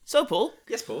So, Paul,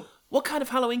 Yes, Paul. what kind of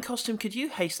Halloween costume could you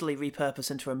hastily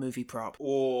repurpose into a movie prop?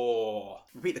 Or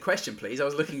repeat the question, please. I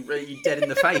was looking really dead in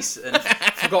the face and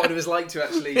forgot what it was like to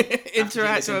actually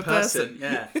Interact with a person.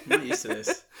 Yeah, I'm not used to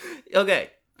this. Okay,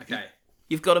 Okay.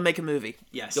 you've got to make a movie.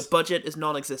 Yes. Your budget is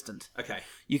non-existent. Okay.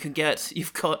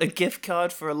 You've got a gift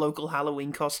card for a local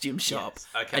Halloween costume shop. Yes,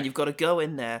 okay. And you've got to go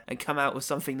in there and come out with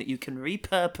something that you can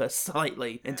repurpose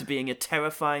slightly into being a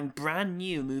terrifying, brand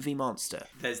new movie monster.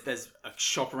 There's a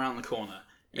shop around the corner.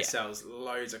 It Yeah. sells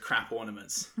loads of crap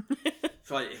ornaments.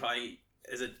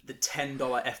 There's the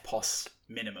 $10 FPOS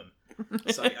minimum.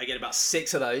 So I get about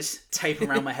 6 of those, tape them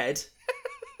around my head,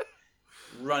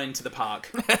 run into the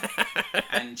park,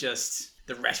 and just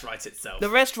the rest writes itself. The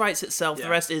rest writes itself, Yeah.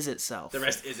 the rest is itself. The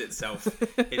rest is itself.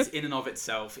 It's in and of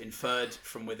itself, inferred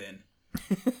from within.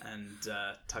 And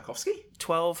Tarkovsky?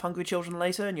 12 hungry children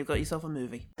later and you've got yourself a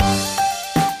movie.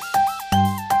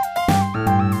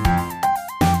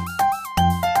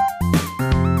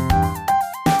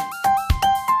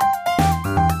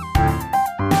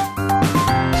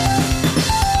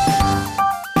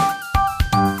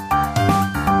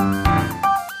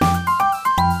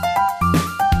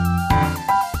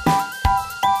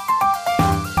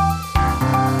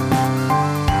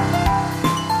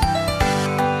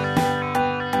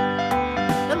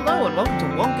 Hello and welcome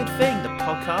to One Good Thing, the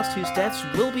podcast whose deaths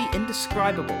will be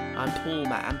indescribable. I'm Paul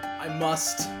Mann. I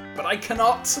must, but I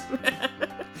cannot.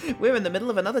 We're in the middle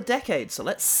of another decade, so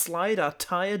let's slide our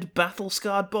tired,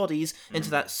 battle-scarred bodies into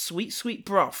that sweet, sweet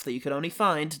broth that you can only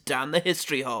find down the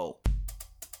history hole.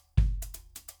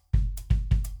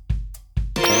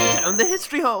 Down the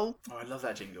history hole! Oh, I love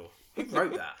that jingle. Who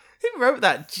wrote that? Who wrote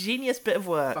that genius bit of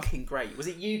work? Fucking great. Was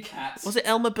it you, Kat? Was it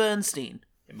Elmer Bernstein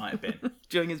It might have been.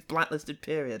 during his blacklisted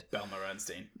period? Belma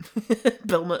Ernstein.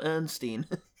 Belmer Ernstein.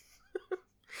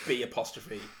 B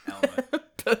apostrophe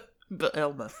Elmer. But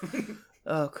Elmer.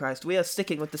 Oh, Christ. We are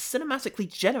sticking with the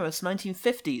cinematically generous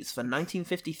 1950s for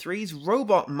 1953's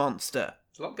Robot Monster.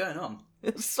 There's a lot going on.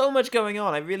 There's so much going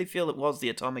on. I really feel it was the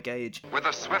atomic age. With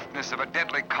the swiftness of a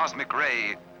deadly cosmic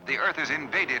ray, the Earth is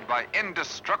invaded by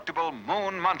indestructible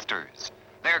moon monsters.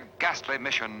 Their ghastly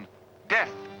mission,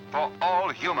 death for all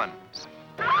humans.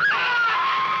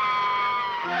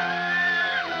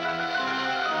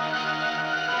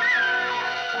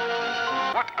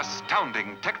 What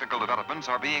astounding technical developments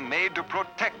are being made to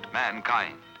protect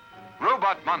mankind?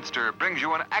 Robot Monster brings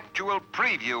you an actual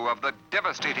preview of the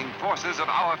devastating forces of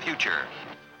our future.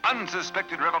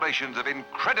 Unsuspected revelations of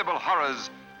incredible horrors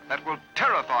that will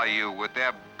terrify you with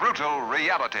their brutal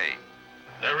reality.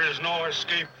 There is no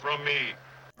escape from me.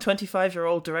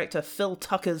 25-year-old director Phil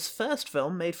Tucker's first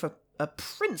film made for a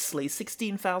princely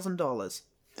 $16,000.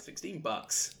 $16.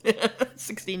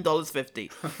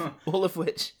 $16.50. All of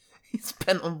which he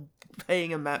spent on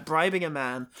bribing a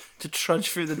man to trudge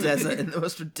through the desert in the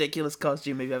most ridiculous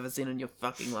costume you've ever seen in your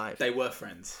fucking life. They were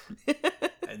friends.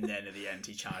 And then at the end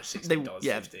he charged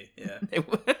 $16.50. Yeah.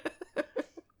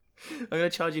 I'm going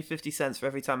to charge you 50 cents for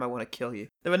every time I want to kill you.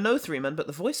 There were no three men, but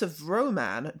the voice of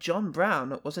Roman, John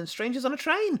Brown, was in Strangers on a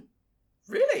Train.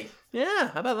 Really?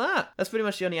 Yeah, how about that? That's pretty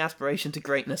much the only aspiration to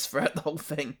greatness throughout the whole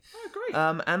thing. Oh, great.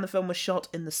 And the film was shot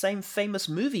in the same famous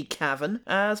movie cavern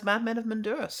as Mad Men of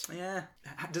Honduras. Yeah.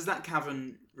 Does that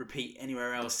cavern repeat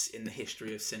anywhere else in the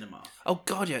history of cinema? Oh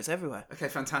god, yeah, it's everywhere. Okay,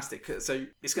 fantastic. So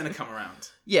it's going to come around.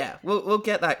 Yeah, we'll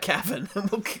get that cavern.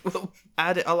 We'll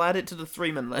add it. I'll add it to the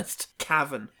three-man list.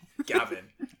 Cavern. Gavin.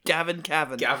 Gavin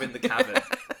Gavin the Cavern.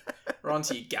 We're on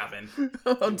to you, Gavin.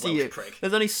 On to Welsh you. prick.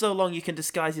 There's only so long you can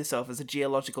disguise yourself as a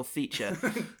geological feature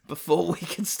before we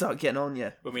can start getting on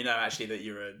you. When we know actually that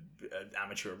you're an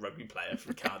amateur rugby player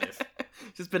from Cardiff.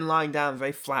 Just been lying down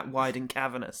very flat, wide and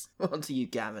cavernous. On to you,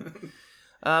 Gavin.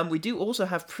 We do also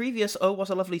have previous Oh What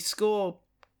a Lovely Score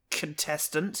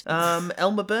contestant,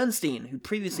 Elmer Bernstein, who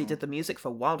previously did the music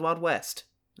for Wild Wild West.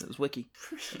 It was Wiki.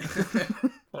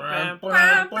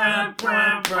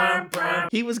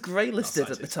 He was greylisted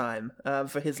at the time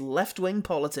for his left-wing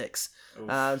politics,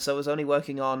 so was only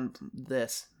working on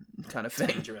this kind of thing.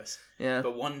 Dangerous. Yeah.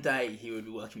 But one day he would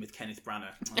be working with Kenneth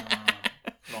Branagh.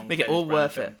 Make it all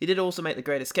worth it. He did also make The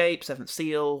Great Escape, Seventh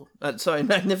Seal.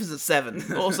 Magnificent Seven.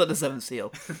 Also The Seventh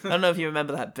Seal. I don't know if you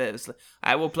remember that bit. It's like,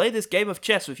 I will play this game of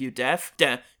chess with you, Def.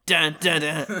 Dun, dun, dun,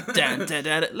 dun, dun, dun,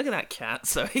 dun. Look at that cat.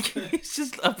 So he's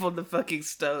just up on the fucking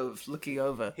stove looking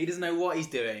over. He doesn't know what he's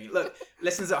doing. Look,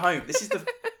 listeners at home, this is the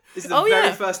Oh, very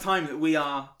yeah. first time that we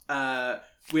are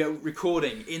We are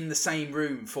recording in the same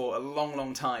room for a long,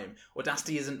 long time.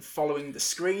 Audacity isn't following the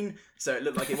screen, so it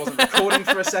looked like it wasn't recording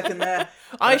for a second there.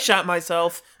 I shat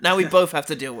myself. Now we both have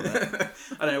to deal with it.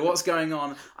 I don't know what's going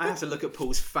on. I have to look at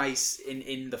Paul's face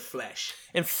in the flesh.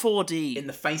 In 4D. In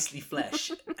the facely flesh.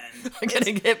 And I'm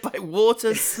getting hit by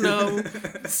water, snow,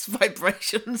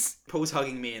 vibrations. Paul's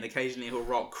hugging me and occasionally he'll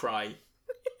rock, cry,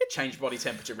 change body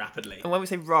temperature rapidly. And when we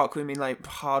say rock, we mean like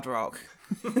hard rock.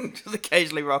 Just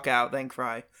occasionally rock out, then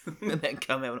cry, and then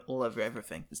come out all over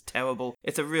everything. It's terrible.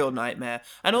 It's a real nightmare.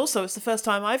 And also, it's the first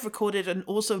time I've recorded and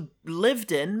also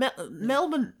lived in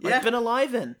Melbourne. Yeah. I've been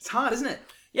alive in. It's hard, isn't it?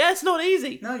 Yeah, it's not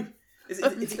easy. No. There's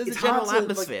It's a hard general to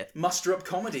atmosphere. muster up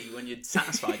comedy when you're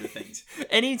satisfied with things.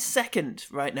 Any second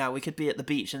right now, we could be at the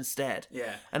beach instead.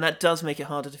 Yeah. And that does make it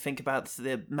harder to think about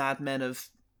the madmen of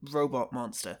Robot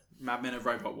Monster. Mad Men of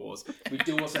Robot Wars. We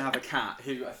do also have a cat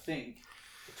who I think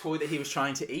the toy that he was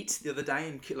trying to eat the other day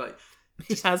and like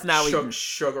He has now eaten.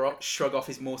 shrug off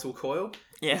his mortal coil.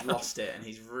 Yeah. He's lost it and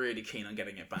he's really keen on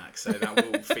getting it back. So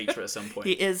that will feature at some point.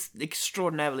 He is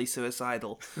extraordinarily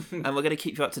suicidal, and we're going to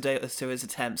keep you up to date as to his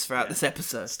attempts throughout this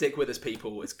episode. Stick with us,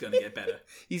 people. It's going to get better.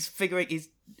 He's figuring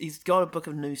he's got a book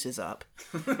of nooses up.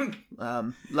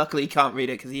 Luckily, he can't read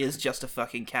it because he is just a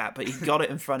fucking cat, but he's got it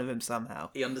in front of him somehow.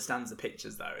 He understands the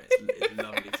pictures though. It's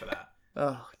lovely for that.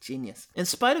 Oh, genius. In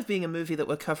spite of being a movie that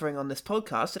we're covering on this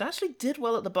podcast, it actually did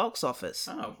well at the box office.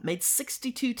 Oh. Made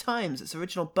 62 times its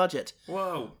original budget.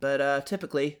 Whoa. But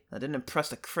typically, that didn't impress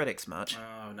the critics much.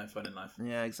 Oh, no fun in life.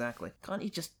 Yeah, exactly. Can't you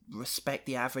just respect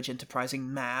the average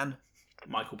enterprising man?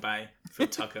 Michael Bay, Phil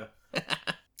Tucker.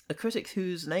 A critic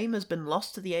whose name has been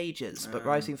lost to the ages, but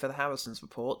writing for the Harrison's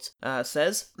report,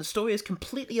 says, the story is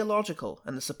completely illogical,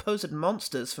 and the supposed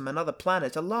monsters from another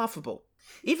planet are laughable.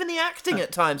 Even the acting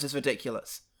at times is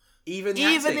ridiculous. Even the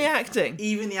acting.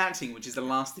 Even the acting, which is the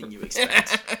last thing you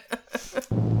expect.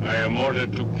 I am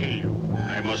ordered to kill you.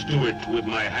 I must do it with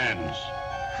my hands.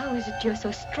 How is it you're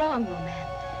so strong, Roman?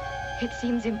 It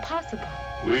seems impossible.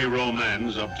 We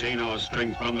Romans obtain our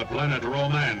strength from the planet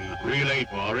Roman, relate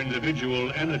our individual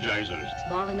energizers.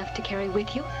 Small enough to carry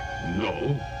with you?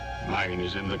 No, mine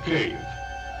is in the cave.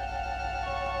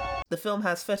 The film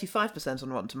has 35%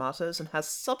 on Rotten Tomatoes and has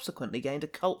subsequently gained a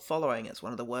cult following as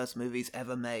one of the worst movies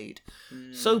ever made.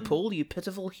 So, Paul, you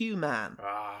pitiful human.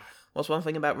 What's one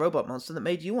thing about Robot Monster that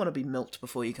made you want to be milked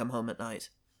before you come home at night?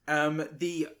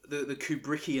 The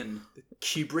Kubrickian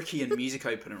music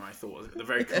opener, I thought, was a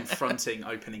very confronting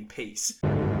opening piece.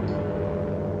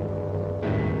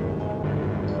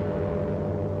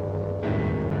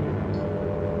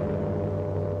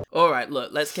 Alright,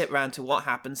 look, let's get round to what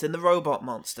happens in The Robot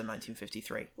Monster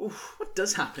 1953. Oof, what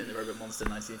does happen in the Robot Monster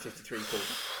 1953,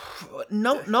 Paul?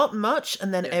 Not much,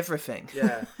 and then everything.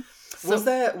 Yeah. Was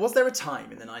there a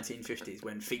time in the 1950s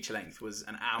when feature length was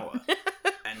an hour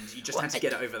and you just had to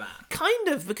get it over that? Kind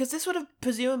of, because this would have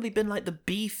presumably been like the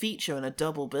B feature in a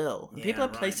double bill. Yeah, People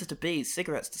had right. places to be,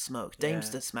 cigarettes to smoke, dames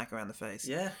to smack around the face.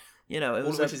 Yeah. You know, it All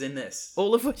was of which is in this.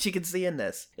 all of which you can see in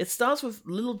this. It starts with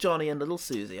Little Johnny and Little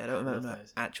Susie. I don't remember love her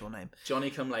those. actual name. Johnny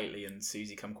come lately and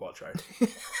Susie come quattro.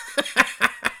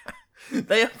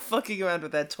 They are fucking around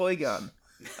with their toy gun.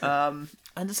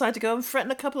 And decide to go and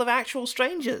threaten a couple of actual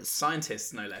strangers.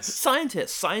 Scientists, no less.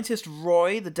 Scientist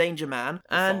Roy, the Danger Man,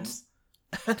 and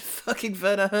Fonz. fucking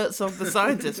Werner Herzog, the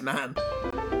Scientist Man.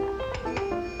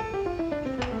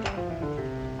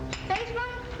 Spaceman,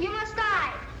 you must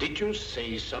die. Did you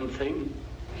say something?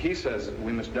 He says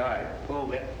we must die.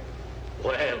 Oh,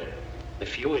 well,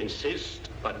 if you insist,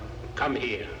 but come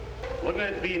here. Wouldn't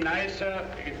it be nicer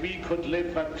if we could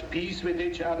live at peace with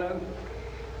each other?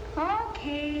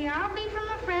 Okay, I'll be from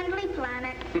a friendly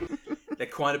planet. They're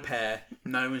quite a pair.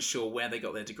 No one's sure where they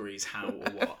got their degrees, how or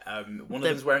what. One of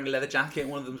them's wearing a leather jacket.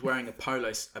 One of them's wearing a polo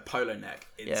neck.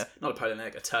 It's not a polo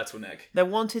neck, a turtleneck. They're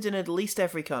wanted in at least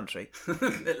every country.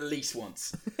 At least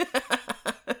once.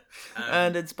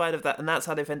 And in spite of that, and that's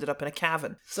how they've ended up in a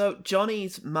cavern. So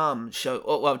Johnny's mum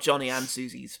Johnny and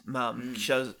Susie's mum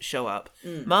show up.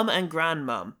 Mum and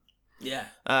grandmum Yeah.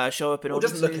 show up in Well, order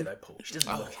doesn't to... look it though, Paul. She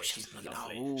doesn't look it. she's She's not-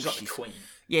 lovely. oh, she's like the she's- queen.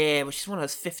 Yeah, well, she's one of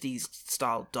those 50s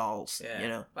style dolls, Yeah. you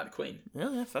know. Like the queen.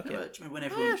 Yeah, fuck Do yeah. you remember when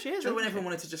everyone, she is, do you remember when isn't everyone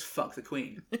wanted to just fuck the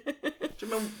queen? do you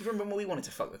remember when we wanted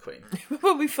to fuck the queen?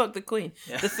 When we fuck the queen.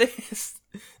 Yeah. The thing is,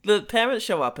 the parents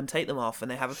show up and take them off and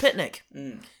they have a picnic,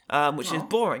 which is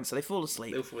boring, so they fall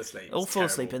asleep. They'll fall asleep. All It's fall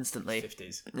asleep terrible. instantly.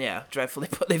 50s. Yeah, dreadfully.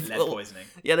 But they've Lead all, poisoning.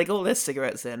 Yeah, they got all their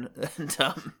cigarettes in, and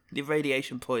the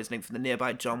radiation poisoning from the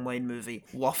nearby John Wayne movie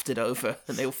wafted over,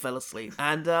 and they all fell asleep.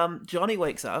 And Johnny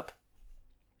wakes up,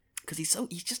 because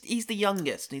he's the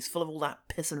youngest, and he's full of all that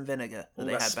piss and vinegar that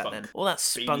they that had back spunk. then. All that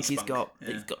spunk he's spunk. got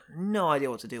that he's got no idea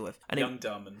what to do with. And Young,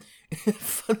 dumb, and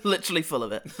literally full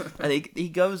of it. And he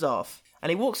goes off, and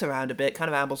he walks around a bit, kind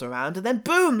of ambles around, and then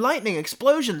boom, lightning,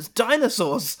 explosions,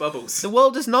 dinosaurs. bubbles. The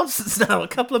world is nonsense now, a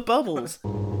couple of bubbles.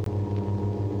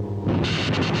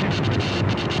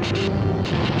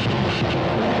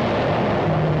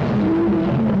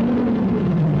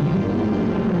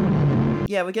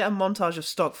 Yeah, we get a montage of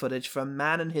stock footage from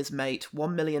Man and his mate,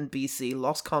 1 million BC,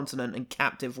 Lost Continent, and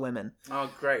captive women.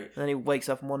 Oh, great. And then he wakes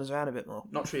up and wanders around a bit more.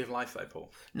 Not Tree of Life, though, Paul.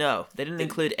 No, they didn't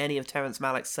include any of Terrence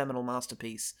Malick's seminal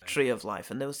masterpiece, Tree of Life,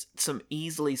 and there was some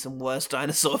worse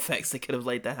dinosaur effects they could have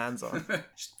laid their hands on.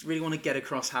 Just really want to get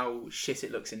across how shit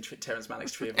it looks in Terrence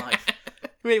Malick's Tree of Life.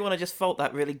 Really want to just fault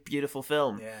that really beautiful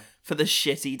film Yeah. for the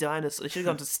shitty dinosaur. They should have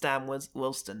gone to Stan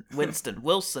Wilson. Stan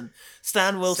Wilson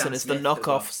is the Smith as knockoff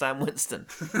well. Stan Winston.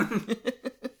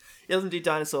 He doesn't do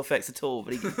dinosaur effects at all,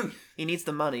 but he needs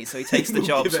the money, so he takes the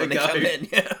jobs give it when a they go. come in.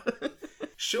 Yeah.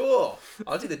 Sure,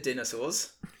 I'll do the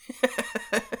dinosaurs.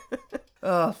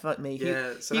 Oh, fuck me.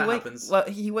 Yeah, so that happens. Well,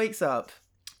 he wakes up.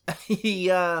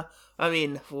 Oh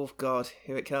god,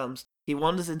 here it comes. He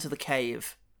wanders into the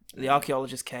cave, the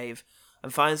archaeologist's cave,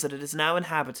 and finds that it is now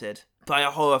inhabited by a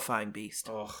horrifying beast.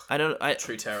 Oh,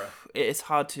 true terror. It's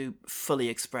hard to fully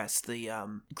express the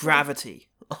gravity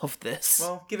of this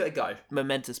Well, give it a go.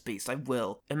 momentous beast. I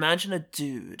will. Imagine a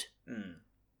dude,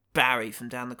 Barry from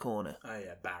down the corner, Oh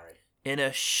yeah, Barry. in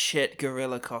a shit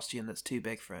gorilla costume that's too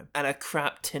big for him, and a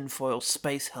crap tinfoil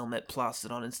space helmet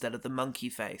plastered on instead of the monkey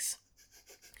face.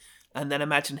 And then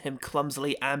imagine him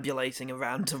clumsily ambulating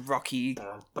around to rocky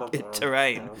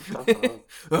terrain.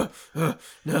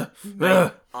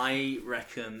 I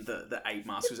reckon that the ape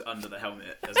mask was under the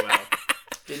helmet as well.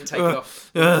 Didn't take it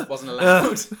off. Wasn't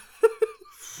allowed.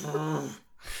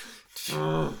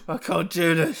 I can't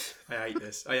do this. I hate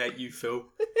this. I hate you, Phil.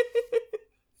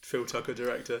 Phil Tucker,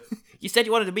 director. You said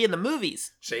you wanted to be in the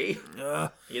movies. See? You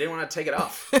didn't want to take it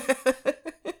off.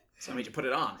 So I made you put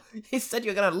it on. You said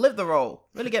you were going to live the role.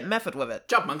 Really get method with it.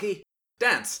 Jump, monkey.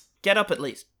 Dance. Get up at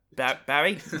least.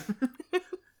 Barry?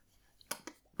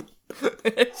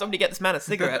 Somebody get this man a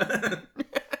cigarette.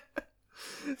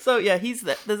 So yeah, he's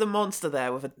there. There's a monster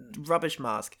there with a rubbish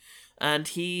mask. And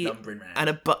Lumbering man.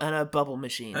 and a bubble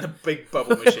machine. And a big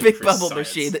bubble machine. A big for bubble science.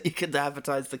 machine that you could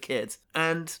advertise the kids.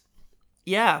 And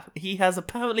yeah, he has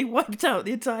apparently wiped out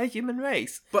the entire human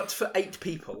race. But for 8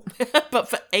 people. But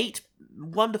for 8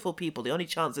 wonderful people, the only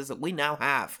chance is that we now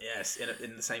have. Yes,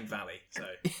 in the same valley.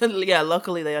 So Yeah,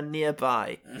 luckily they are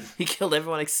nearby. He killed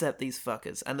everyone except these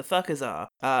fuckers. And the fuckers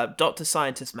are Dr.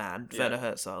 Scientist Man, Werner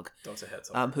Herzog, Dr.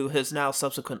 Herzog. who has now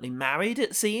subsequently married,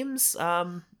 it seems,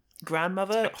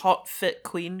 grandmother, hot, fit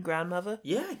queen grandmother.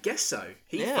 Yeah, I guess so.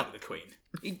 He Yeah. fucked the queen.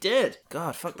 He did.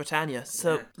 God, fuck Britannia.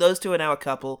 So Yeah. those two are now a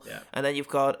couple. Yeah. And then you've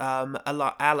got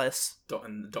Alice,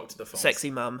 And Dr. DeFonce.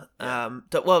 sexy mum. Yeah.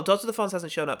 Dr. DeFonce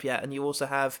hasn't shown up yet, and you also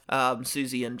have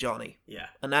Susie and Johnny. Yeah.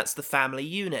 And that's the family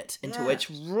unit into Yeah. which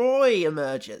Roy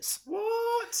emerges.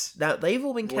 What? Now, they've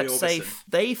all been Roy kept Orbison. safe,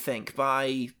 they think,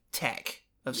 by tech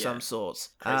of Yeah. some sorts.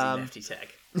 Crazy nifty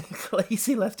tech.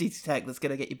 Crazy lefty tech that's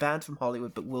going to get you banned from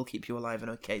Hollywood but will keep you alive in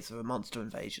a case of a monster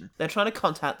invasion. They're trying to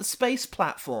contact the space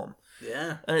platform.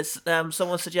 Yeah. And it's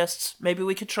someone suggests maybe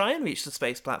we could try and reach the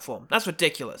space platform. That's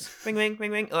ridiculous. Ring, ring, ring,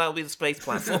 ring. Oh, that'll be the space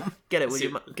platform. Get it, would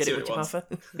you? Get see it, would you, what Martha?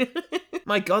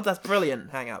 My God, that's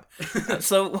brilliant. Hang up.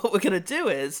 So what we're going to do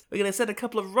is we're going to send a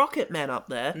couple of rocket men up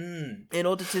there in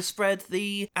order to spread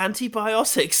the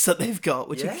antibiotics that they've got,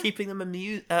 which Yeah. are keeping them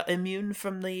immune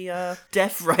from the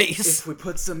death race. If we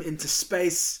put them into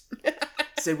space,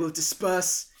 they will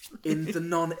disperse in the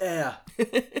non-air.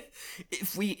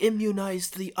 If we immunize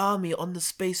the army on the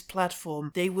space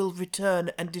platform, they will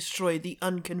return and destroy the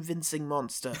unconvincing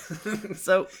monster.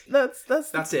 So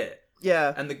That's it.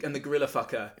 yeah. And the gorilla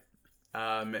fucker,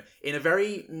 in a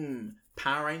very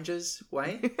Power Rangers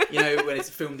way. You know, when it's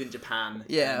filmed in Japan.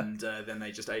 Yeah. And then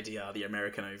they just ADR the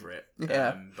American over it.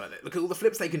 Yeah. But look at all the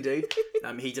flips they can do.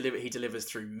 He delivers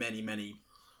through many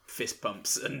fist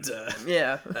bumps and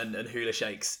Yeah. and hula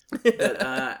shakes. But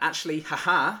actually,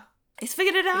 haha, He's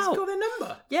figured it he's out. got a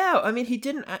number. Yeah, I mean, he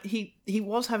didn't. He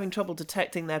was having trouble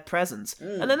detecting their presence,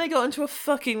 and then they got into a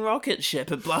fucking rocket ship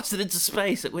and blasted into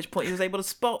space. At which point he was able to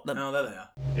spot them. Oh, there they are.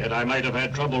 Yet I might have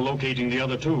had trouble locating the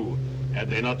other 2, had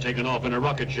they not taken off in a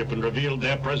rocket ship and revealed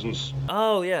their presence.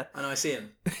 Oh yeah, I know, I see him.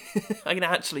 I can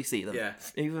actually see them. Yeah.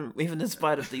 Even in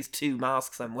spite of these 2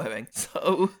 masks I'm wearing.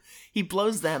 So he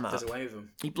blows them up. Does away with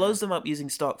him. He blows them up using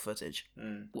stock footage,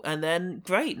 and then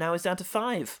great. Now he's down to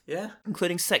 5. Yeah.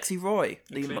 Including Sexy Roy,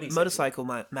 the Including Sexy motorcycle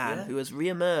man Yeah. who has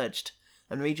re-emerged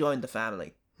and rejoin the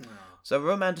family. So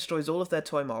Roman destroys all of their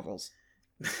toy models,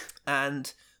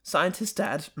 and Scientist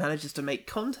Dad manages to make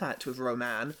contact with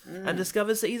Roman and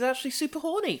discovers that he's actually super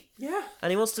horny. Yeah. And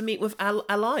he wants to meet with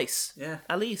Alice. Yeah.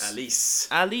 Alice.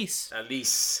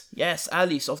 Alice Yes,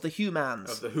 Alice of the Humans.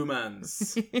 of the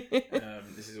Humans.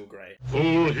 This is all great.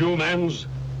 Fool humans,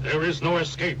 there is no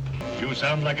escape. You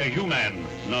sound like a human,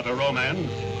 not a Roman.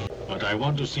 But I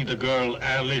want to see the girl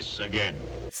Alice again.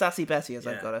 Sassy Betty, as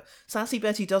I've got her. Sassy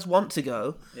Betty does want to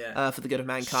go for the good of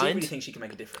mankind. She really thinks she can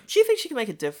make a difference. She thinks she can make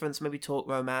a difference, maybe talk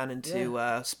Roman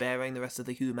into sparing the rest of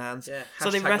the humans. Yeah. So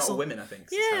they Hashtag wrestle. not women, I think.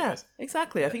 Yeah,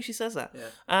 exactly. I think she says that. Yeah.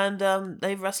 And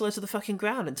they wrestle her to the fucking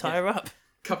ground and tie her up.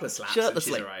 Couple of slaps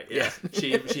Shirtlessly. and she's alright. Yeah.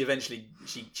 she eventually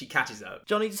she catches up.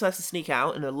 Johnny decides to sneak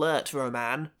out and alert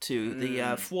Roman to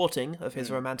the thwarting of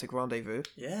his romantic rendezvous.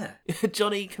 Yeah.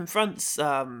 Johnny confronts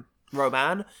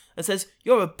Roman and says,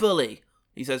 "You're a bully."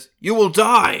 He says, "You will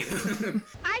die."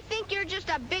 I think you're just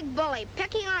a big bully,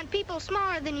 picking on people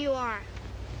smaller than you are.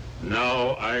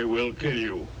 Now I will kill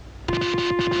you.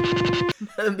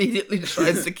 Immediately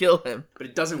tries to kill him. But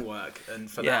it doesn't work, and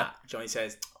for that, Johnny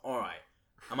says, "Alright,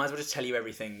 I might as well just tell you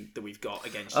everything that we've got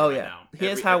against you now.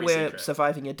 Here's every how we're secret."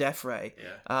 surviving a death ray.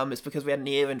 Yeah. It's because we had an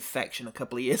ear infection a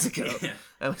couple of years ago.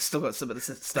 And we've still got some of the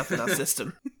stuff in our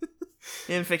system.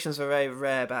 Ear infections were very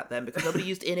rare back then because nobody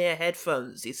used in-ear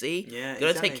headphones, you see? Yeah, You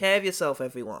gotta take care of yourself,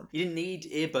 everyone. You didn't need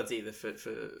earbuds either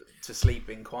to sleep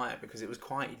in quiet because it was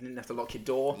quiet. You didn't have to lock your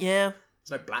door. Yeah.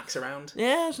 There's no blacks around.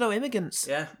 Yeah, there's no immigrants.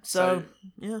 Yeah. So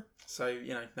yeah. So,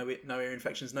 you know, no ear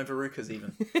infections, no verrucas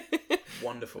even.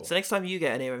 Wonderful. So next time you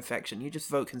get an ear infection, you just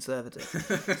vote Conservative.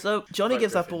 So Johnny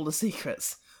gives up all the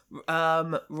secrets.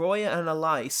 Roy and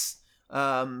Alice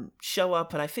show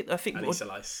up, and I think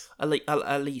Alice,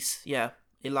 yeah,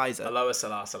 Eliza. Aloha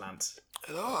Salah Salant.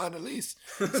 Hello, Annalise.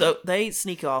 So they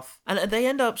sneak off, and they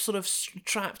end up sort of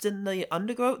trapped in the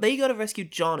undergrowth. They got to rescue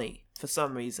Johnny for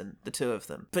some reason, the two of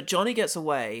them. But Johnny gets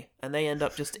away, and they end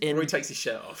up just in... Roy takes his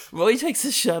shirt off. Roy takes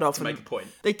his shirt off to make a point.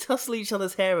 They tussle each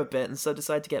other's hair a bit, and so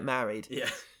decide to get married. Yeah.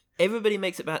 Everybody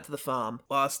makes it back to the farm,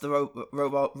 whilst the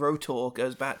robot Rotor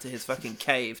goes back to his fucking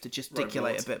cave to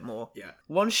gesticulate a bit more. Yeah.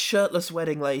 One shirtless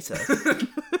wedding later.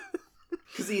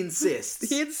 Because he insists.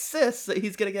 He insists that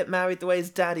he's going to get married the way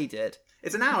his daddy did.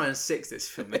 It's an hour and 6, this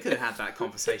film. They could have had that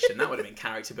conversation. That would have been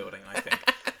character building, I think.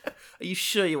 Are you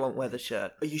sure you won't wear the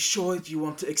shirt? Are you sure you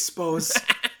want to expose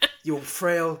your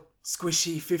frail,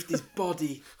 squishy 50s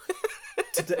body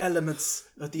to the elements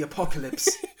of the apocalypse?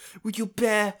 Would you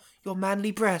bare your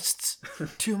manly breasts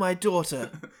to my daughter?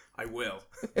 I will.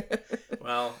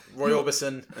 Well, Roy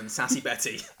Orbison and Sassy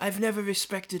Betty. I've never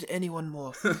respected anyone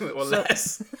more. Or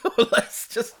less. Or less.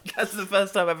 Just, that's the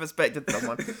first time I've respected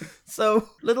someone. So,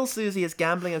 little Susie is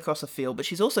gambling across a field, but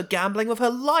she's also gambling with her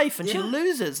life, and she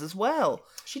loses as well.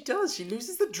 She does. She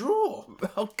loses the draw.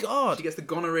 Oh, God. She gets the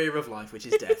gonorrhea of life, which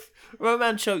is death.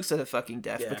 Roman chokes her to fucking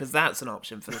death, because that's an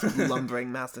option for this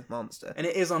lumbering, massive monster. And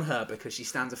it is on her, because she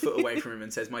stands a foot away from him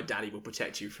and says, "My daddy will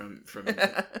protect you from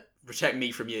protect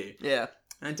me from you." Yeah.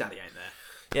 And daddy ain't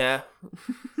there. Yeah.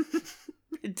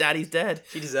 Daddy's dead.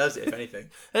 She deserves it, if anything.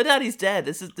 Her daddy's dead.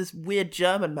 This weird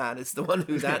German man is the one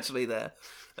who's actually there.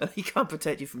 He can't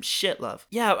protect you from shit, love.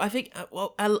 Yeah, I think,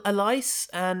 Alice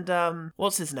and,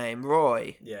 what's his name?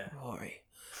 Roy. Yeah. Roy.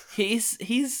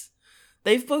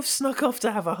 They've both snuck off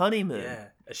to have a honeymoon. Yeah,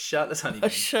 a shirtless honeymoon. A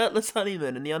shirtless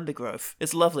honeymoon in the undergrowth.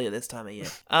 It's lovely at this time of year.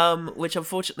 Which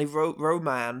unfortunately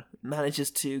Roman manages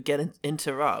to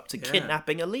interrupt,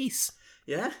 kidnapping Elise.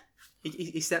 Yeah.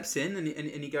 He steps in and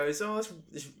he goes, "Oh,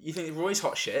 you think Roy's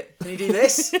hot shit? Can you do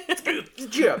this?"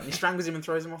 And he strangles him and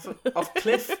throws him off a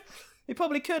cliff. He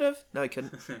probably could have. No, he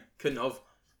couldn't. Couldn't have.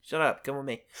 Shut up. Come with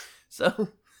me. So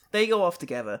they go off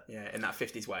together. Yeah, in that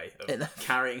 50s way of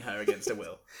carrying her against her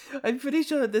will. I'm pretty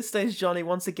sure at this stage Johnny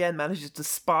once again manages to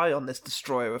spy on this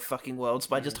destroyer of fucking worlds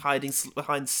by just hiding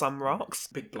behind some rocks.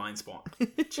 Big blind spot.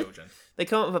 Children. They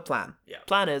come up with a plan. Yeah.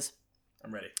 Plan is...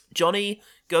 I'm ready. Johnny,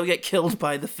 go get killed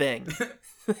by the thing.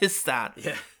 It's that.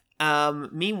 Yeah.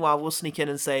 Meanwhile, we'll sneak in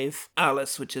and save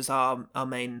Alice, which is our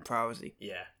main priority.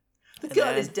 Yeah. The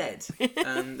girl is dead.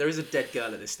 There is a dead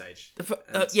girl at this stage.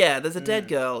 There's a dead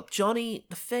girl. Johnny,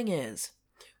 the thing is,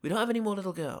 we don't have any more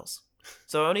little girls.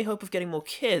 So our only hope of getting more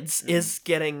kids is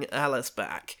getting Alice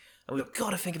back. And we've got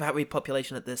to think about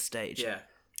repopulation at this stage. Yeah.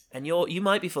 And you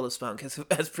might be full of spunk,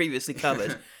 as previously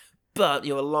covered. But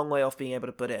you're a long way off being able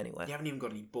to put it anywhere. You haven't even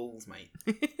got any balls, mate.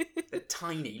 They're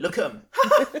tiny. Look at them.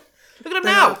 Look at them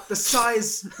now! The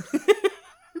size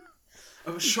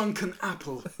of a shrunken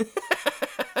apple.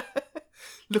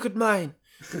 Look at mine.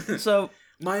 So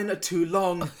mine are too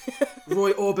long.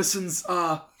 Roy Orbison's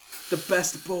are The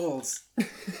best balls.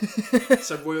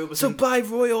 So Roy Orbison... So buy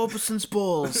Roy Orbison's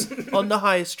balls on the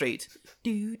high street.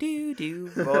 Do,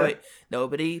 Roy.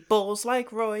 Nobody balls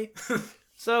like Roy.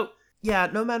 So, yeah,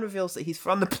 No Man reveals that he's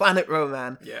from the planet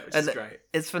Roman. Yeah, which is great.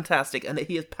 It's fantastic. And that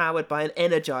he is powered by an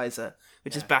Energizer,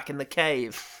 which is back in the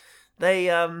cave. They,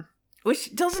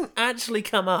 which doesn't actually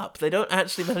come up. They don't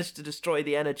actually manage to destroy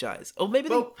the Energize. Or maybe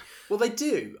Well, they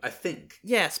do, I think.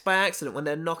 Yes, by accident when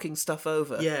they're knocking stuff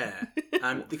over. Yeah,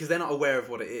 because they're not aware of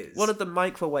what it is. One of the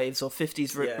microwaves or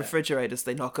 50s refrigerators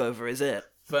they knock over is it.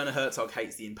 Werner Herzog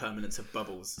hates the impermanence of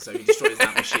bubbles, so he destroys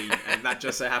that machine, and that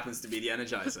just so happens to be the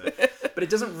Energizer. But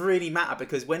it doesn't really matter,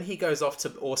 because when he goes off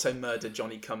to also murder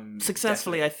Johnny Come...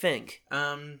 Successfully, I think.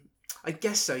 I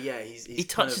guess so, yeah. He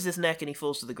touches his neck and he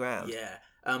falls to the ground. Yeah.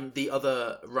 The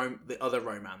other Roman,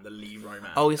 the lead Roman.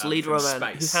 Oh, it's lead Roman,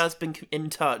 space. who has been in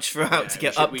touch throughout to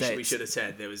get updates. We should have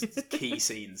said there was key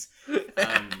scenes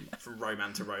from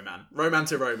Roman to Roman. Roman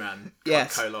to Roman,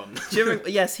 yes. colon.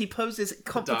 Yes, he poses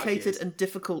complicated and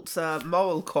difficult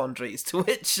moral quandaries to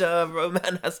which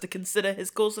Roman has to consider his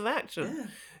course of action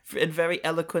in very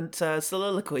eloquent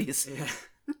soliloquies. Yeah.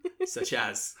 Such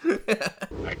as...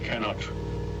 I cannot,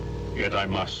 yet I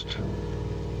must.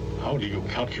 How do you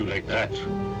calculate that?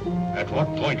 At what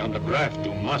point on the graph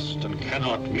do must and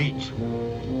cannot meet?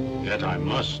 Yet I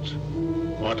must,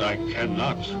 what I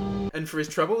cannot. And for his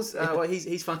troubles, well,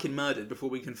 he's fucking murdered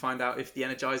before we can find out if the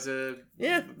Energizer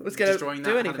was going destroying to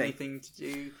do that anything. had anything to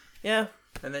do. Yeah.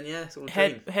 And then, it's all a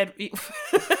dream.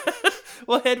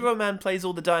 Well, Head Roman plays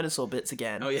all the dinosaur bits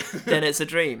again. Oh, yeah. Then it's a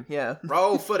dream, yeah.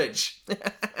 Roll footage.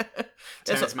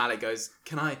 Terrence Malick goes,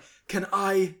 Can I?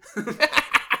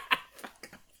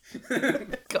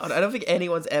 God, I don't think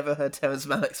anyone's ever heard Terrence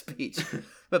Malick's speech.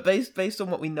 But based on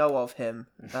what we know of him,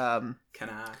 Can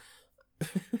I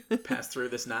pass through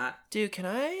this night? Dude, can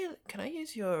I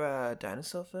use your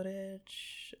dinosaur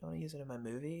footage? I want to use it in my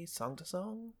movie, Song to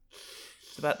Song.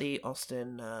 It's about the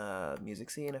Austin music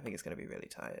scene. I think it's going to be really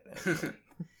tight.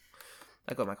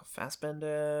 I got Michael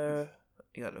Fassbender.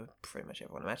 You got pretty much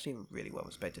everyone. I'm actually a really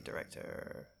well-respected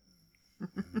director.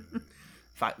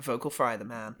 Vocal Fry, the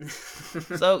man.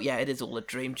 So, yeah, it is all a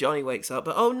dream. Johnny wakes up,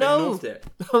 but oh no!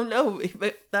 Oh no,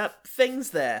 that thing's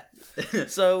there.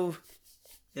 So,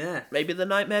 yeah. Maybe the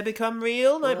nightmare become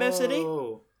real, Nightmare City?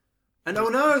 And oh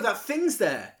no, that thing's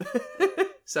there!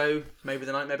 So, maybe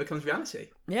the nightmare becomes reality.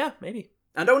 Yeah, maybe.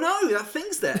 And oh no, that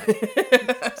thing's there!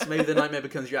 So maybe the nightmare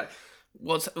becomes reality.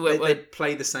 They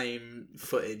play the same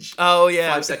footage. Oh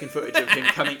yeah, 5-second footage of him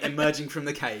emerging from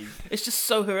the cave. It's just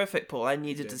so horrific, Paul. I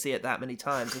needed to see it that many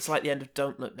times. It's like the end of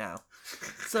Don't Look Now.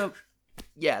 So,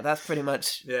 yeah, that's pretty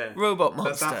much Robot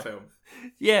Monster. That's that film.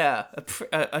 Yeah,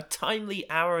 a timely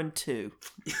hour and 2.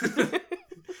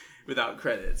 Without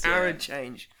credits. Hour and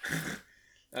change.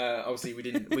 Obviously,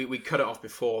 we cut it off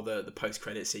before the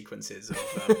post-credit sequences of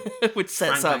which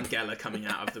sets Frank up Langella coming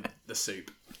out of the soup.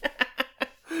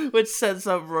 Which sets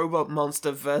up Robot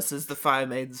Monster versus the Fire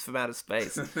Maidens from Outer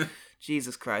Space.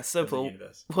 Jesus Christ. So, Paul,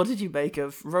 what did you make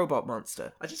of Robot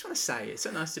Monster? I just want to say, it's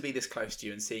so nice to be this close to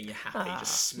you and seeing you happy,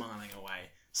 just smiling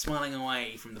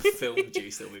away from the film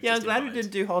juice that we've just I'm glad imbibed. we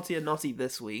didn't do Hottie and Naughty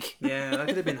this week. Yeah, that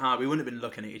could have been hard. We wouldn't have been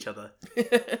looking at each other.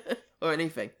 Or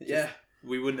anything. Yeah.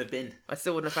 We wouldn't have been. I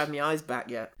still wouldn't have had my eyes back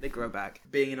yet. They grow back.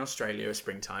 Being in Australia at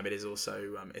springtime, it is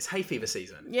also it's hay fever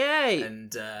season. Yay!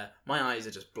 And my eyes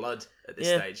are just blood at this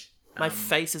stage. My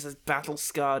face is as battle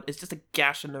scarred. It's just a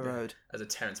gash in the road. As a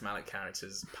Terrence Malick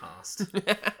character's passed.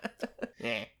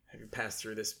 Yeah. Have you passed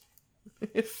through this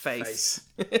face?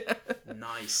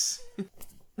 Nice.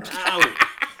 Ow!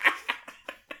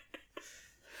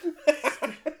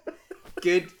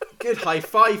 Good high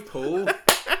five, Paul.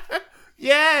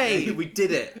 Yay! We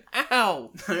did it. Ow!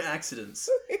 No accidents.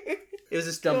 It was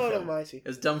just dumb God film. almighty. It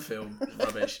was dumb film.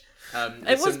 Rubbish.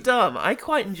 It was dumb. I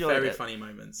quite enjoyed it. Very funny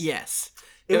moments. Yes.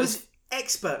 It was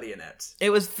expertly inept. It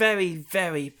was very,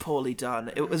 very poorly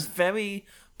done. It was very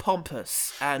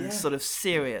pompous and sort of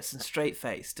serious and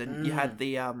straight-faced. And you had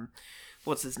the,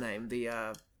 what's his name?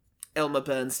 The, Elmer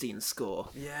Bernstein score.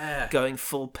 Yeah. Going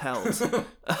full pelt.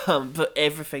 But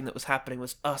everything that was happening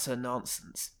was utter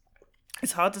nonsense.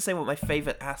 It's hard to say what my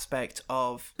favourite aspect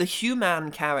of... The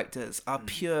human characters are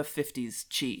pure 50s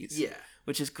cheese. Yeah.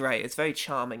 Which is great. It's very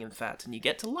charming, in fact. And you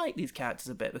get to like these characters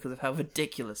a bit because of how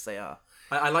ridiculous they are.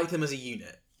 I like them as a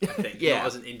unit, I think. Not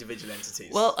as an individual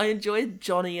entities. Well, I enjoyed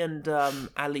Johnny and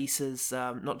Alice's...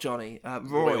 not Johnny.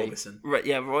 Roy Orbison. Roy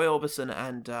Orbison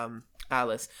and...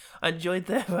 Alice. I enjoyed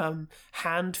their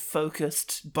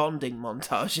hand-focused bonding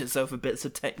montages over bits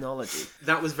of technology.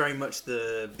 That was very much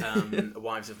the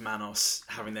Wives of Manos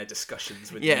having their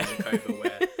discussions with the music over,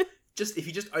 where if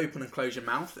you just open and close your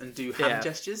mouth and do hand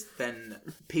gestures, then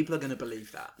people are going to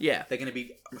believe that. Yeah. They're going to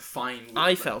be fine with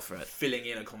I fell for it. filling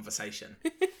in a conversation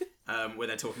where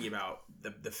they're talking about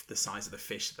the size of the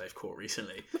fish that they've caught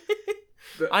recently.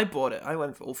 But I bought it. I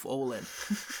went for all in.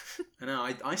 I know.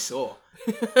 I saw.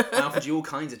 I offered you all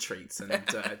kinds of treats, and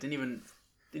Pulse didn't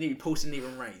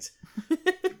even raise.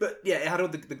 But yeah, it had all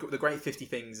the great 50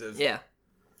 things of the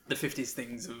 50s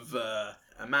things of a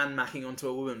man macking onto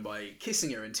a woman by kissing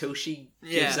her until she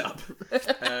gives up.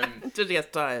 Until she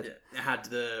gets tired. It had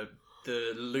the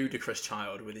ludicrous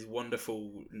child with his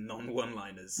wonderful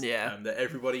non-one-liners. That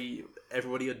everybody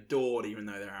adored, even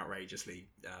though they're outrageously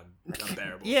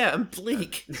unbearable. Yeah, and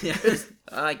bleak.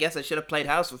 I guess I should have played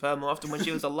house with her more often when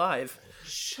she was alive.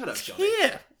 Shut up, Johnny.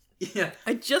 Here. Yeah.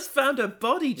 I just found her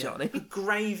body, Johnny. The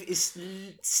grave is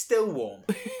still warm.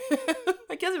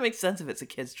 I guess it makes sense if it's a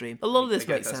kid's dream. A lot of this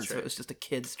makes sense true. if it was just a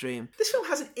kid's dream. This film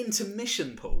has an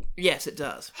intermission, Paul. Yes, it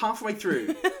does. Halfway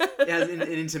through, it has an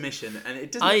intermission, and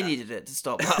it doesn't. I needed it to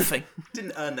stop laughing.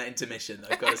 Didn't earn that intermission,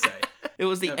 I've got to say. It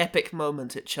was the epic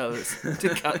moment it chose to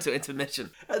cut to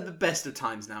intermission. At the best of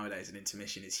times nowadays, an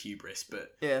intermission is hubris,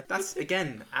 but that's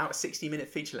again out 60-minute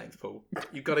feature length, Paul.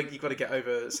 You've got to get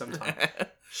over sometime.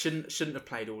 Shouldn't have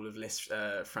played all of Liszt,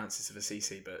 Francis of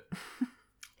Assisi, but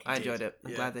I enjoyed it.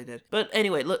 I'm glad they did. But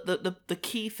anyway, look, the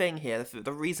key thing here,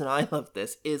 the reason I love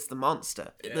this is the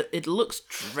monster. Yeah. It looks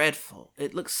dreadful.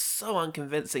 It looks so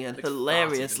unconvincing and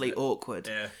hilariously awkward.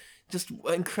 Yeah. Just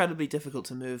incredibly difficult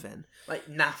to move in. Like,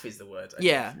 naff is the word.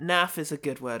 Naff is a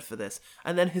good word for this.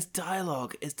 And then his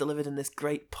dialogue is delivered in this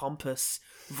great pompous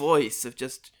voice of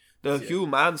just, the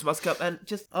humans must come, and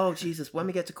just, oh Jesus, when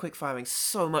we get to quick firing,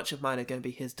 so much of mine are going to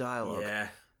be his dialogue. Yeah.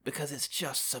 Because it's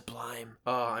just sublime.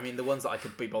 Oh, I mean, the ones that I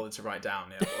could be bothered to write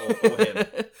down, or him.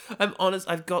 I'm honest,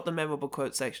 I've got the memorable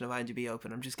quote section of IMDb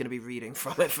open. I'm just going to be reading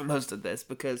from it for most of this,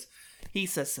 because he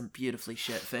says some beautifully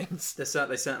shit things. They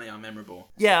certainly are memorable.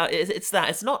 Yeah, it's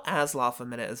that. It's not as laugh a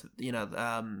minute as,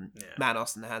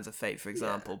 Manos in the Hands of Fate, for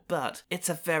example, but it's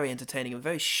a very entertaining and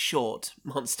very short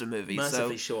monster movie.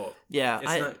 Mercifully short.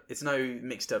 Yeah. It's no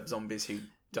mixed up zombies who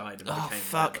died and became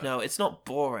fuck whatever. no, it's not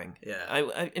boring.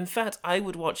 Yeah. In fact, I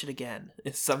would watch it again.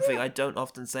 It's something I don't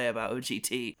often say about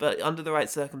OGT, but under the right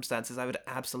circumstances, I would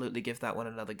absolutely give that one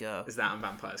another go. Is that and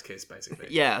Vampire's Kiss, basically?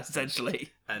 Yeah, essentially.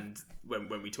 And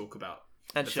when we talk about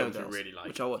and the films we Showgirls, really like,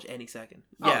 which I'll watch any second.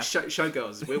 Yeah,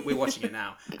 Showgirls. We're watching it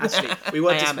now. Actually, we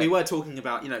were talking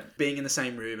about being in the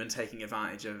same room and taking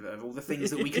advantage of all the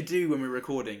things that we could do when we were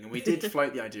recording, and we did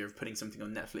float the idea of putting something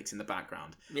on Netflix in the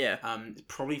background. Yeah.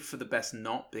 Probably for the best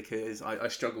not, because I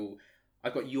struggle.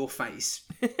 I've got your face.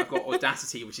 I've got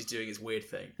Audacity, which is doing its weird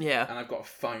thing. Yeah. And I've got a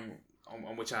phone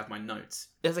on which I have my notes.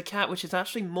 There's a cat which is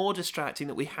actually more distracting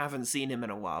that we haven't seen him in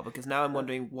a while, because now I'm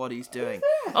wondering what he's doing.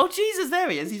 Oh Jesus, there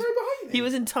he is. He's right behind me. He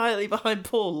was entirely behind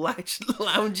Paul,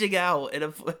 lounging out in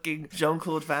a fucking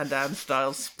Jean-Claude Van Damme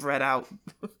style spread out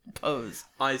pose.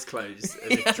 Eyes closed,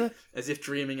 as if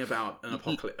dreaming about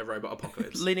a robot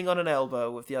apocalypse. Leaning on an elbow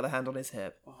with the other hand on his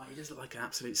hip. Oh, he does look like an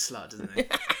absolute slut, doesn't he?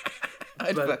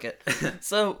 I'd fuck it.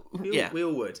 So, we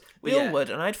all would. We all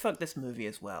would, and I'd fuck this movie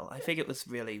as well. I think it was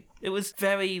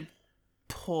very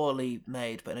poorly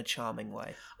made, but in a charming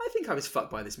way. I think I was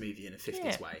fucked by this movie in a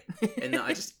 50s way. In that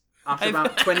I just, after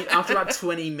about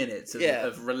 20 minutes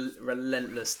of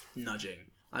relentless nudging,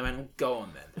 I went, oh, go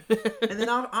on then. And then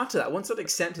after that, once I'd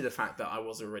accepted the fact that I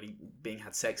was already being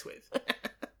had sex with,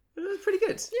 it was pretty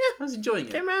good. Yeah. I was enjoying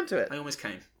it. Came around to it. I almost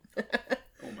came.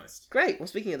 Almost. Great. Well,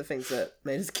 speaking of the things that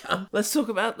made us come, let's talk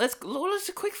about let's do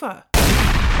quickfire.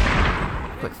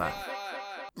 Quickfire.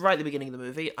 Right at the beginning of the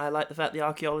movie, I like the fact the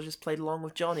archaeologist played along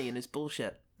with Johnny and his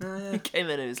bullshit. He came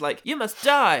in and was like, "You must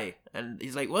die," and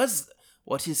he's like,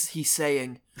 "What is he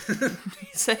saying?"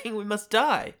 He's saying we must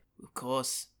die. Of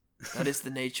course, that is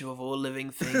the nature of all living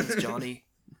things, Johnny.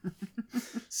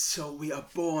 So we are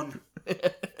born,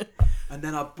 and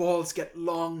then our balls get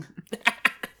long.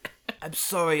 I'm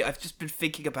sorry, I've just been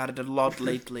thinking about it a lot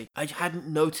lately. I hadn't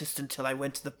noticed until I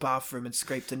went to the bathroom and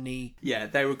scraped a knee. Yeah,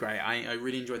 they were great. I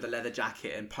really enjoyed the leather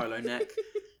jacket and polo neck.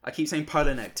 I keep saying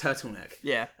polo neck, turtleneck.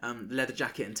 Yeah. Leather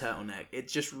jacket and turtleneck. It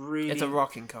just really... It's a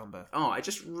rocking combo. Oh, I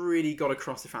just really got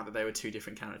across the fact that they were two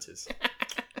different characters.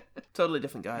 Totally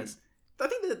different guys. I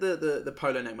think the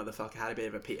polo neck motherfucker had a bit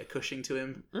of a Peter Cushing to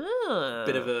him. Oh.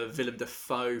 Bit of a Willem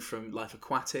Dafoe from Life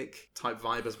Aquatic type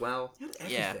vibe as well. He had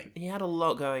everything. Yeah, he had a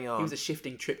lot going on. He was a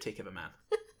shifting triptych of a man.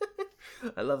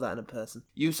 I love that in a person.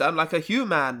 You sound like a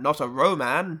human, not a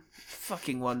Roman.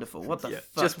 Fucking wonderful. What the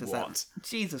fuck just does what? that...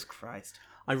 Jesus Christ.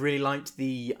 I really liked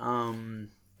the... how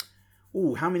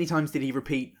many times did he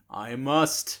repeat, I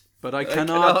must... But I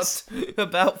cannot.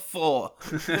 About 4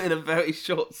 in a very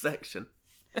short section.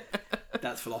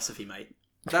 That's philosophy, mate.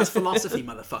 That's philosophy,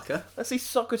 motherfucker. Let's see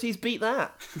Socrates beat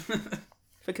that.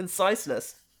 For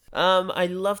conciseness. I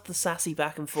loved the sassy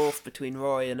back and forth between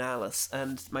Roy and Alice,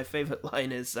 and my favourite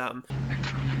line is,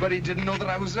 But he didn't know that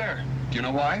I was there. Do you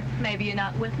know why? Maybe you're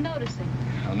not worth noticing.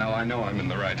 Well, now I know I'm in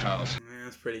the right house. Yeah,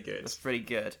 that's pretty good. That's pretty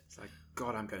good. It's like,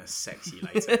 God, I'm going to sex you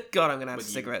later. God, I'm going to have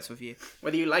cigarettes with you.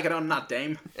 Whether you like it or not,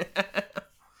 dame.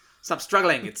 Stop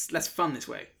struggling. It's less fun this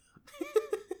way.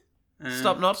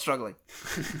 Stop not struggling.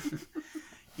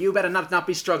 You better not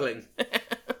be struggling.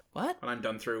 What? When I'm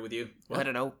done through with you. What? I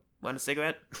don't know. Want a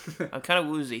cigarette? I'm kind of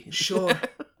woozy. Sure.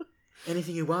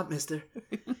 Anything you want, mister.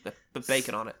 But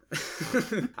bacon on it.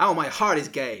 Oh, my heart is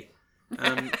gay.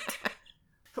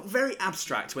 Very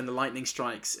abstract when the lightning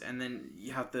strikes and then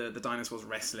you have the dinosaurs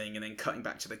wrestling and then cutting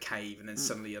back to the cave and then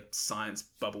suddenly a science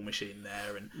bubble machine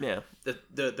there and Yeah.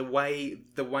 the way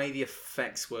the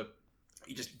effects were,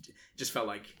 you just felt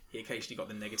like he occasionally got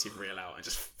the negative reel out and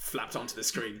just flapped onto the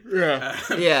screen. Yeah.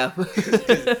 Yeah.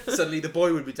 Suddenly the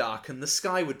boy would be dark and the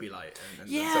sky would be light.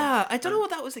 Yeah, I don't know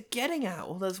what that was getting at,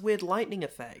 all those weird lightning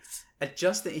effects.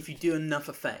 Just that if you do enough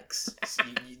effects,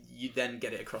 you then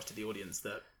get it across to the audience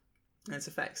that it's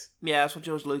effects. Yeah, that's what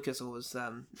George Lucas always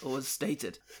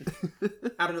stated.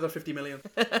 Add another 50 million.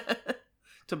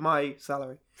 To my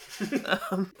salary.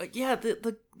 But yeah,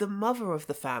 the mother of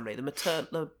the family,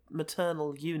 the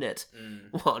maternal unit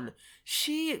one,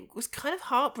 she was kind of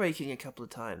heartbreaking a couple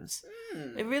of times.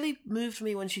 It really moved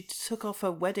me when she took off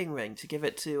her wedding ring to give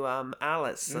it to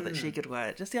Alice so that she could wear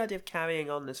it. Just the idea of carrying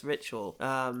on this ritual.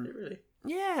 Really?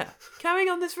 Yeah, carrying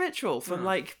on this ritual from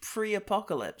like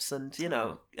pre-apocalypse, and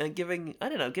and giving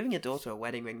your daughter a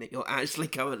wedding ring that you're actually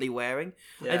currently wearing.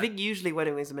 Yeah. I think usually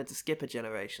wedding rings are meant to skip a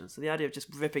generation, so the idea of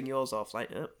just ripping yours off,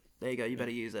 like, oh, there you go, you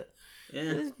better use it. Yeah,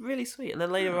 it's really sweet. And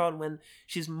then later on, when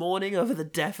she's mourning over the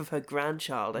death of her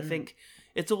grandchild, I think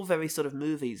it's all very sort of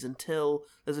movies until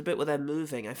there's a bit where they're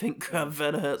moving. I think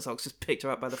Werner Herzog just picked her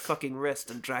up by the fucking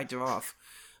wrist and dragged her off,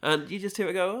 and you just hear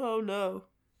her go, "Oh no."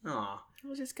 Aw.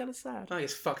 Which is kind of sad. I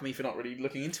guess fuck me for not really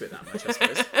looking into it that much, I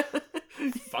suppose.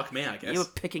 Fuck me, I guess. You were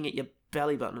picking at your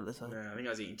belly button at the time. Yeah, I think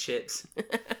I was eating chips.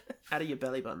 Out of your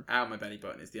belly button. Out of my belly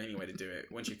button is the only way to do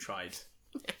it. Once you've tried,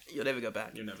 you'll never go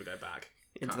back. You'll never go back.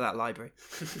 Into that library.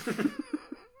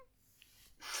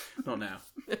 Not now.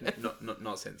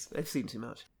 Not since. They've seen too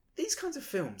much. These kinds of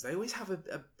films, they always have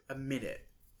a minute.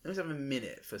 They always have a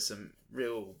minute for some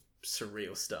real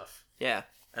surreal stuff. Yeah.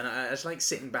 And I just like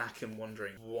sitting back and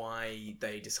wondering why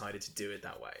they decided to do it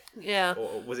that way. Yeah.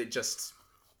 Or was it just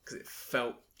because it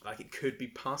felt like it could be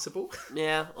passable?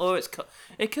 Yeah, or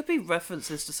it could be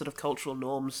references to sort of cultural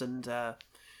norms and,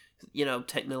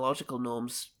 technological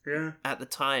norms at the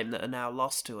time that are now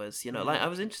lost to us. Like I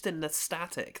was interested in the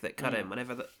static that cut in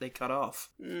whenever they cut off.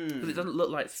 Because it doesn't look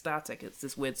like static, it's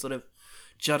this weird sort of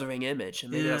juddering image.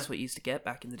 And maybe that's what you used to get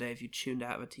back in the day if you tuned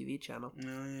out of a TV channel.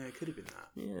 Oh, yeah, it could have been that.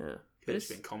 Yeah. Could have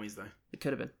been commies, though. It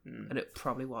could have been. And it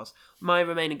probably was. My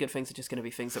remaining good things are just going to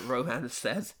be things that Rohan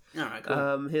says. Alright,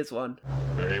 cool. Here's one.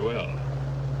 Very well.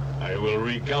 I will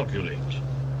recalculate.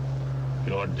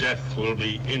 Your death will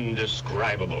be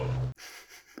indescribable.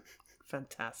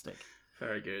 Fantastic.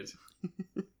 Very good.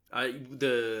 I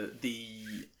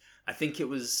think it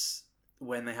was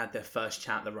when they had their first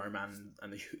chat, the Roman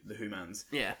and the Humans.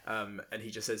 Yeah. And he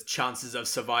just says, chances of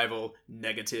survival,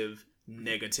 negative. Oh,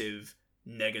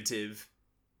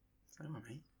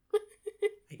 mate.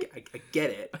 I get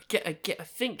it. I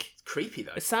think it's creepy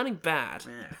though. It's sounding bad.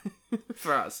 Yeah.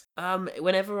 For us.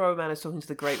 Whenever Roman is talking to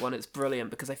the Great One, it's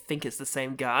brilliant because I think it's the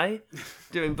same guy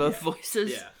doing both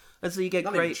voices. Yeah. And so you get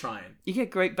You get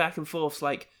great back and forths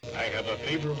like, I have a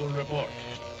favorable report.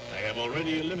 I have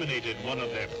already eliminated one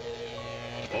of them.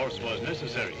 Force was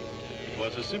necessary. It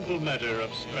was a simple matter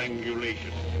of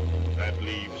strangulation. That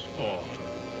leaves 4.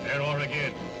 There are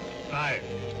again 5.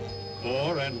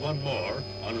 4 and 1 more,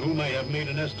 on whom I have made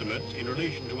an estimate in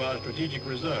relation to our strategic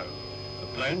reserve. The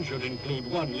plan should include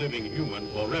 1 living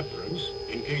human for reference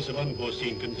in case of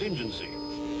unforeseen contingency.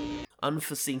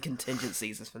 Unforeseen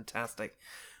contingencies is fantastic.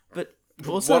 But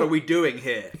also, what are we doing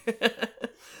here?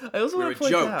 I also want to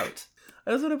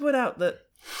point out that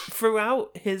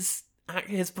throughout his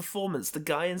performance, the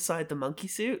guy inside the monkey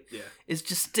suit is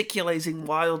gesticulating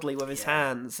wildly with his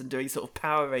hands and doing sort of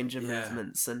Power Ranger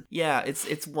movements, and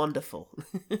it's wonderful.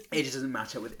 It just doesn't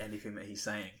match up with anything that he's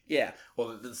saying. Yeah,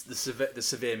 or the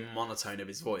severe monotone of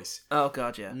his voice. Oh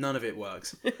god, yeah. None of it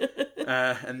works,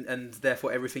 and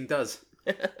therefore everything does.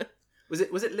 Was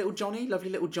it little Johnny, lovely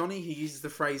little Johnny, who uses the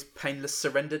phrase "painless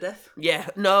surrender death"? Yeah,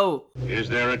 no. Is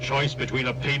there a choice between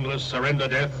a painless surrender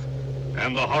death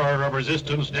And the horror of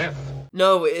resistance death.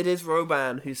 No, it is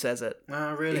Roban who says it.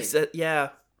 Oh, really? He said, yeah.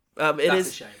 It That's is.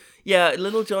 a shame. Yeah,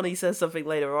 little Johnny says something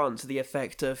later on to the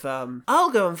effect of,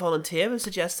 I'll go and volunteer and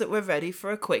suggest that we're ready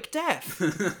for a quick death.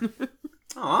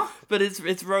 Aw. But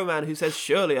it's Roman who says,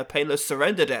 surely a painless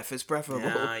surrender death is preferable.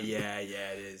 Yeah,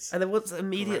 it is. And then what's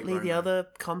immediately Great the Roman. other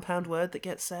compound word that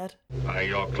gets said? By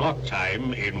your clock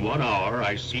time, in 1 hour,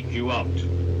 I seek you out.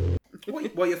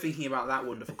 While you're thinking about that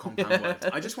wonderful compound word,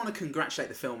 I just want to congratulate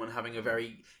the film on having a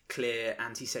very clear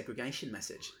anti-segregation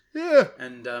message. Yeah.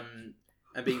 And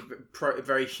being a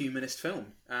very humanist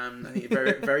film. I think a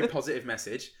very, very positive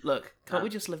message. Look, can't we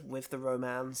just live with the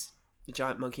Romans? The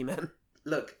giant monkey men?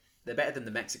 Look, they're better than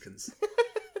the Mexicans.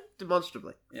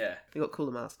 Demonstrably. Yeah. They got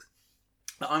cooler masks.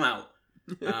 I'm out.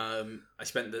 I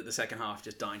spent the second half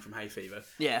just dying from hay fever.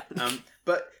 Yeah.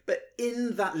 But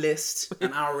in that list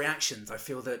and our reactions, I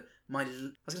feel that my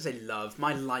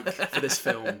like for this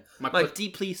film, My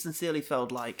deeply, sincerely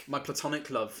felt like. my platonic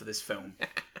love for this film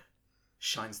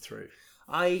shines through.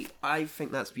 I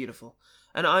think that's beautiful.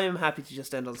 And I am happy to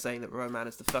just end on saying that Roman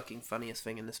is the fucking funniest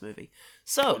thing in this movie.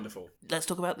 So, Wonderful. let's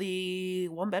talk about the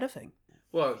one better thing.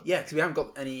 Well, yeah, because we haven't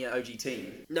got any OG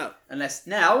team. No. Unless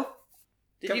now,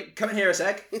 come in here a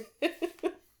sec.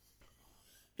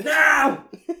 Now.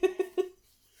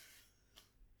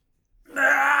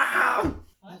 Now.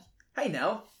 Hey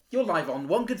Nell, you're live on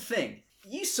One Good Thing.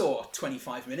 You saw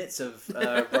 25 minutes of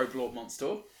Roadlord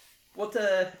Monster. What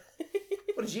did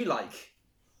you like,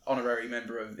 honorary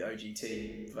member of the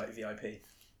OGT VIP?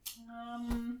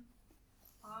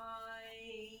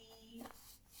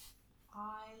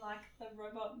 I like the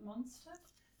robot monster.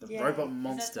 The robot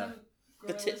monster.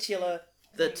 The titular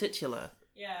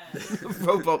Yeah.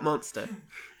 robot monster.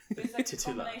 It's like a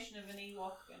Titular. combination of an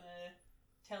Ewok and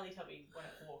a Teletubby when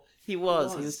it walked. He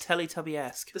was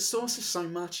Teletubby-esque. The source of so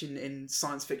much in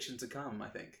science fiction to come, I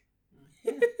think.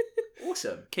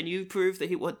 Awesome. Can you prove that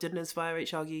he didn't inspire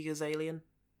H.R. Giger's Alien?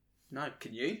 No,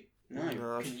 can you? No.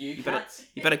 No. Can you? You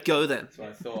better go then.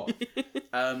 That's what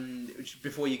I thought.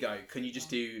 Before you go, can you just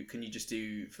do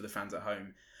for the fans at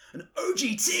home an OG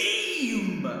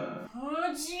team?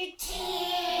 OG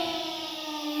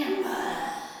team!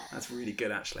 That's really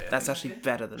good, actually. That's actually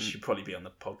better than. Should probably be on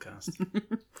the podcast.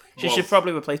 She should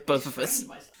probably replace both of us.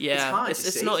 It's Yeah, hard it's, to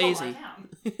it's see. not easy.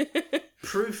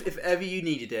 Proof, if ever you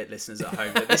needed it, listeners at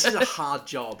home, that this is a hard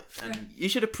job. And You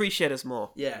should appreciate us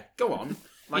more. yeah, go on,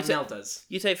 like You Nell does.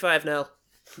 You take 5 now.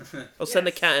 I'll send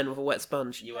the cat in with a wet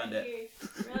sponge You earned Thank it.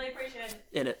 you. Really appreciate it.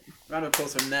 in it. Round of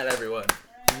applause for Nell, everyone.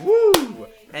 Woo!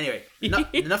 Anyway,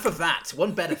 enough of that.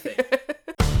 One better thing.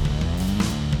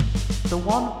 The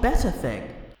one better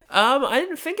thing. I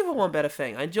didn't think of a one better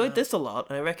thing. I enjoyed this a lot,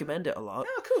 and I recommend it a lot.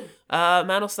 Oh, cool.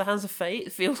 Manos: The Hands of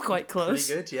Fate feels quite close.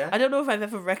 Pretty good, yeah. I don't know if I've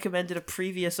ever recommended a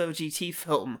previous OGT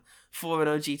film for an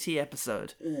OGT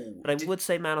episode, but I would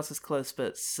say Manos is close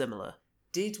but similar,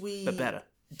 Did we? but better.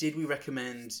 Did we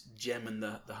recommend Gem and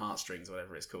the Heartstrings,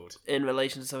 whatever it's called? In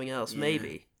relation to something else,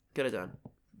 maybe. Could have done.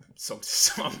 Some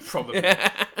probably.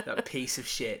 That piece of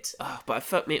shit. Oh, but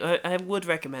I would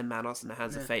recommend Manos and the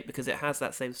Hands of Fate because it has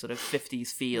that same sort of 50s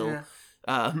feel,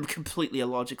 completely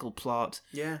illogical plot,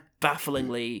 Yeah.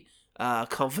 bafflingly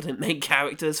confident main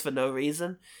characters for no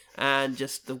reason, and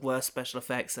just the worst special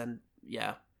effects and,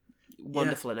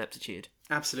 wonderful ineptitude.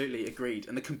 Absolutely agreed.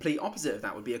 And the complete opposite of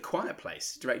that would be A Quiet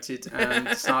Place, directed and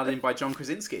starred in by John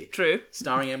Krasinski. True.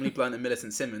 Starring Emily Blunt and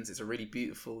Millicent Simmons. It's a really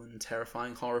beautiful and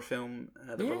terrifying horror film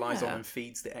that relies on and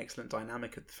feeds the excellent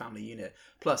dynamic of the family unit.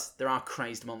 Plus, there are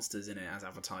crazed monsters in it, as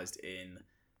advertised in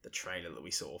the trailer that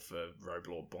we saw for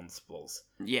Roadlord Bonsplols.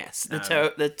 Yes,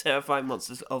 the terrifying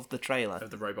monsters of the trailer. Of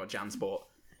the robot Jansport.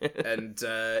 And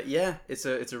it's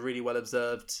a really well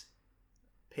observed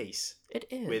piece. It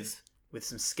is. With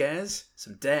some scares,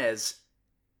 some dares,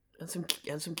 and some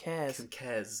cares. some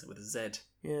cares with a Z.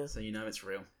 Yeah. So you know it's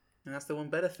real. And that's the one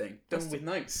better thing. Done with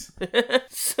notes.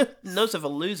 Notes are for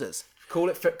losers. Call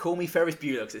me Ferris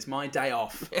Bueller because it's my day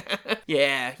off.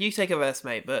 Yeah, you take a rest,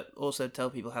 mate, but also tell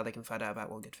people how they can find out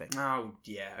about One Good Thing. Oh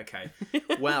yeah, okay.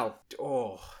 Well,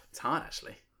 it's hard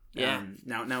actually. Yeah.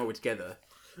 Now we're together.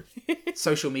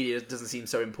 Social media doesn't seem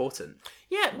so important.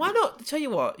 Yeah, why not? Tell you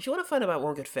what, if you want to find out about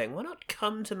One Good Thing, why not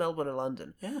come to Melbourne or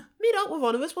London? Yeah. Meet up with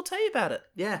one of us, we'll tell you about it.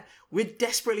 Yeah, we're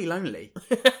desperately lonely.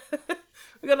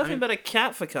 We've got nothing but a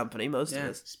cat for company, most of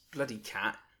us. It's bloody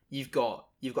cat. You've got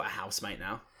a housemate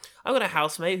now. I've got a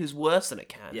housemate who's worse than a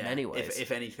cat Yeah, in many ways.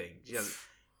 if anything. She doesn't-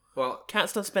 Well,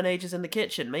 Cats don't spend ages in the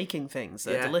kitchen making things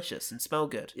that are delicious and smell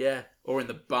good. yeah, or in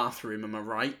the bathroom, am I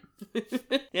right?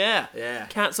 Yeah. Yeah.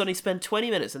 Cats only spend 20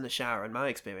 minutes in the shower, in my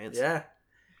experience. Yeah.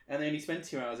 And they only spend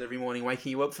 2 hours every morning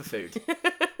waking you up for food.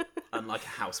 Unlike a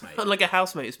housemate. Unlike a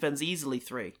housemate who spends easily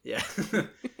 3. Yeah.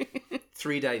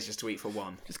 3 days just to eat for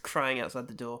 1. Just crying outside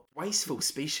the door. Wasteful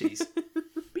species.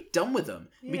 Be done with them.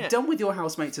 Yeah. Be done with your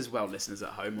housemates as well, listeners at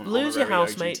home. Lose your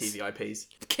housemates. TVIPs.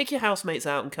 Kick your housemates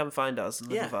out and come find us and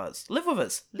live with us. Live with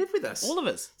us. Live with us. All of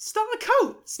us. Start a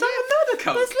cult. Start another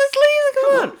cult. Let's leave it.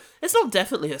 Come on. It's not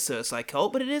definitely a suicide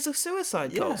cult, but it is a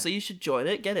suicide Yeah. cult. So you should join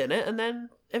it, get in it, and then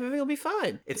everything will be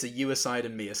fine. It's a you-aside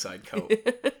and me-aside cult.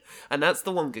 And that's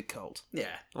the one good cult.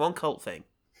 Yeah. One cult thing.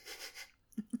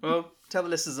 Well, tell the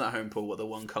listeners at home, Paul, what the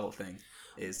one cult thing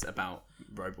is about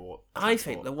robot. I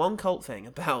think the one cult thing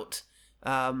about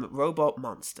robot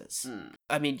monsters.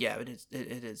 I mean, yeah, it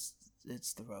is.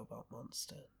 It's the robot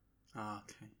monster. Ah,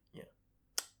 okay. Yeah.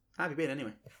 How have you been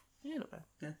anyway? Yeah, not bad.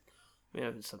 Yeah. We're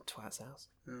over some twat's house.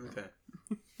 Okay.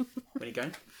 When are you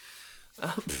going?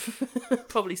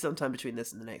 Probably sometime between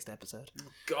this and the next episode.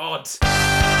 God!